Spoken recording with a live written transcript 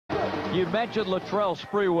You mentioned Latrell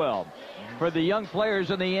Sprewell. For the young players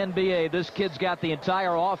in the NBA, this kid's got the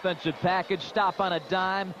entire offensive package, stop on a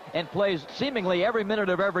dime, and plays seemingly every minute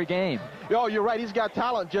of every game. Oh, you're right. He's got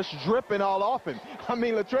talent just dripping all off him. I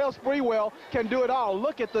mean, Latrell Sprewell can do it all.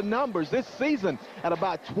 Look at the numbers this season at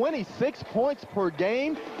about 26 points per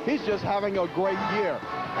game. He's just having a great year.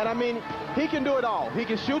 And, I mean, he can do it all. He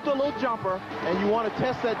can shoot the little jumper, and you want to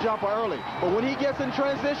test that jumper early. But when he gets in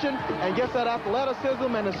transition and gets that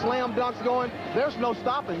athleticism and the slam dunks going, there's no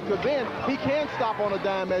stopping, because then he can stop on a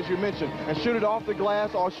dime, as you mentioned, and shoot it off the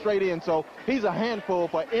glass or straight in. So he's a handful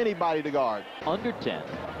for anybody to guard. Under 10.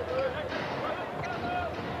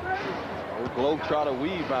 Old Globetrotter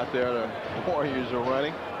weave out there the Warriors are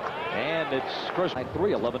running. And it's Chris 3,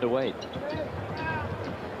 11-8.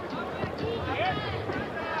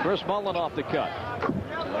 Chris Mullin off the cut.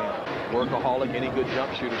 Workaholic, any good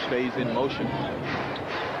jump shooter stays in motion.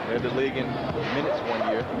 Led the league in minutes one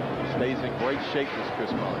year. Stays in great shape, this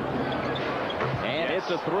Chris Mullin. And it's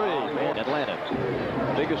a 3. Atlanta.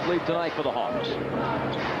 Biggest lead tonight for the Hawks.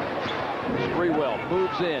 Sprewell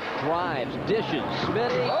moves in, drives, dishes.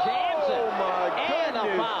 Smitty jams it. Oh, my and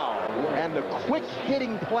goodness. A foul. And the quick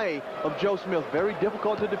hitting play of Joe Smith. Very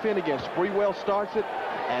difficult to defend against. Sprewell starts it,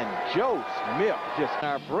 and Joe Smith just...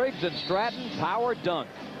 Our Briggs and Stratton power dunk.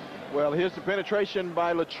 Well, here's the penetration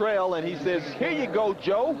by Latrell, and he says, here you go,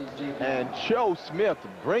 Joe. And Joe Smith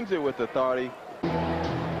brings it with authority.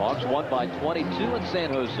 Hawks won by 22 in San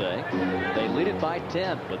Jose. They lead it by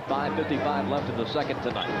 10 with 5:55 left in the second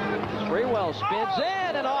tonight. Sprewell spins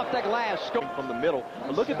in and off the glass. From the middle.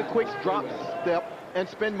 But look at the quick drop step and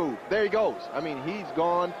spin move. There he goes. I mean, he's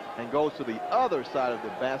gone and goes to the other side of the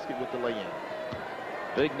basket with the lay-in.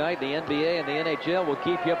 Big night in the NBA and the NHL. Will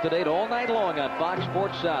keep you up to date all night long on Fox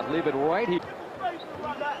Sports South. Leave it right here.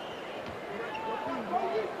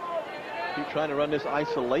 Keep trying to run this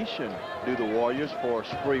isolation, do the Warriors, for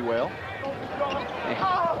Sprewell.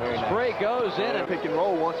 Spree goes in and pick and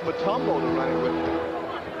roll wants Mutombo to run it with him.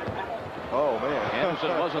 Oh, man.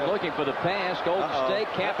 Anderson wasn't looking for the pass. Golden State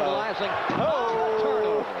capitalizing.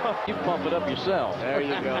 Turnover. You pump it up yourself. There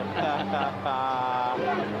you go.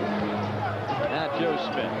 Now Joe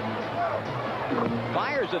Smith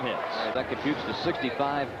fires and hits. That computes to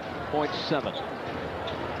 65.7.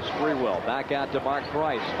 Sprewell back out to Mark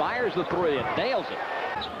Price. Fires the 3 and nails it.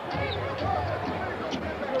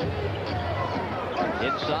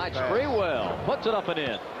 Inside Sprewell puts it up and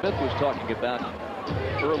in. Smith was talking about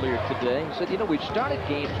earlier today. He said, you know, we've started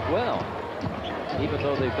games well. Even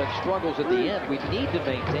though they've been struggles at the end, we need to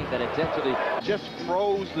maintain that intensity. Just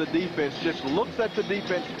froze the defense, just looks at the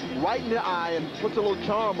defense right in the eye and puts a little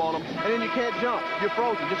charm on them, and then you can't jump. You're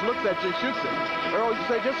frozen. Just looks at you and shoots it. Earl, you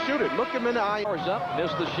say, just shoot it. Look him in the eye. Powers up,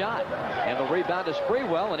 missed the shot. And the rebound to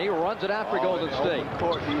Sprewell, and he runs it after Golden State.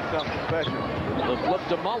 Court, he's something special. The flip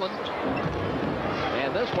to Mullin.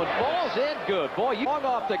 And this one falls in good. Boy, you hung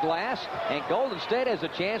off the glass, and Golden State has a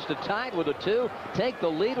chance to tie it with a 2, take the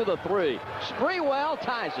lead with a 3. Sprewell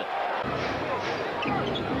ties it.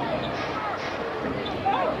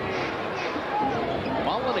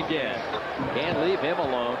 Mullin again. Can't leave him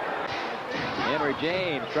alone. Henry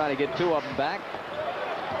James trying to get 2 of them back.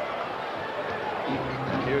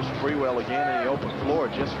 Here's Sprewell again in the open floor,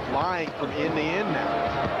 just flying from end to end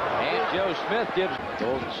now. And Joe Smith gives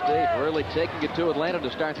Golden State really taking it to Atlanta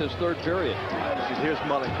to start this third period. Here's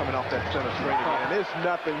Mullin coming off that center screen again. And it's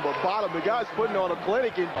nothing but bottom. The guy's putting on a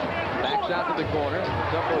clinic. Backs out to the corner.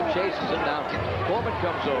 Dumbo chases him. Now Corbin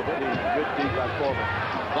comes over. Good deep by Corbin.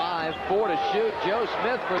 5-4 to shoot. Joe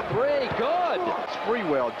Smith for 3. Good.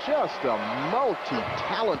 Sprewell, just a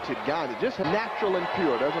multi-talented guy. Just natural and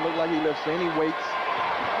pure. Doesn't look like he lifts any weights.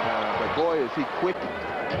 But boy, is he quick.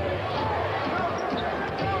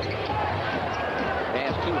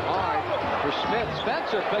 Pass too hard for Smith.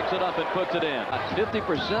 Spencer picks it up and puts it in.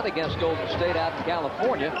 50% against Golden State out in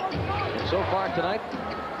California. And so far tonight,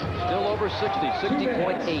 still over 60,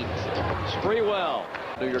 60.8. Sprewell.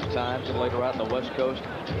 New York Times and later out on the West Coast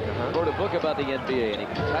wrote a book about the NBA, and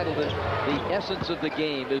he titled it The Essence of the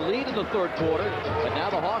Game. They lead in the third quarter, but now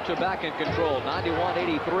the Hawks are back in control,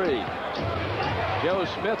 91-83. Joe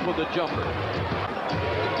Smith with the jumper.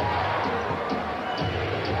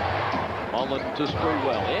 Mullin to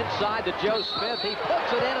Sprewell. Inside to Joe Smith. He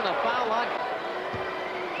puts it in and a foul line.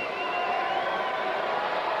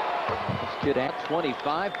 This kid had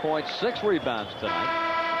 25.6 rebounds tonight.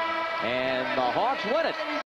 And the Hawks win it.